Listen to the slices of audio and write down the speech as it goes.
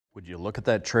Would you look at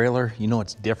that trailer? You know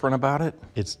what's different about it?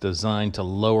 It's designed to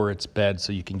lower its bed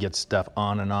so you can get stuff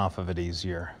on and off of it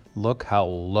easier. Look how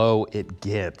low it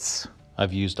gets.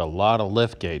 I've used a lot of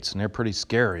lift gates and they're pretty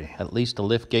scary. At least a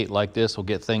lift gate like this will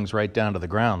get things right down to the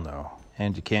ground though.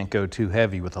 And you can't go too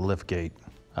heavy with a lift gate.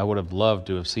 I would have loved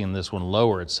to have seen this one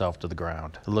lower itself to the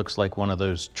ground. It looks like one of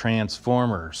those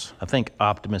Transformers. I think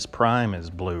Optimus Prime is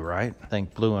blue, right? I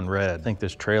think blue and red. I think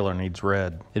this trailer needs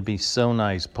red. It'd be so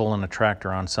nice pulling a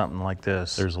tractor on something like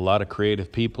this. There's a lot of creative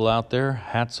people out there.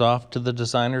 Hats off to the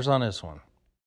designers on this one.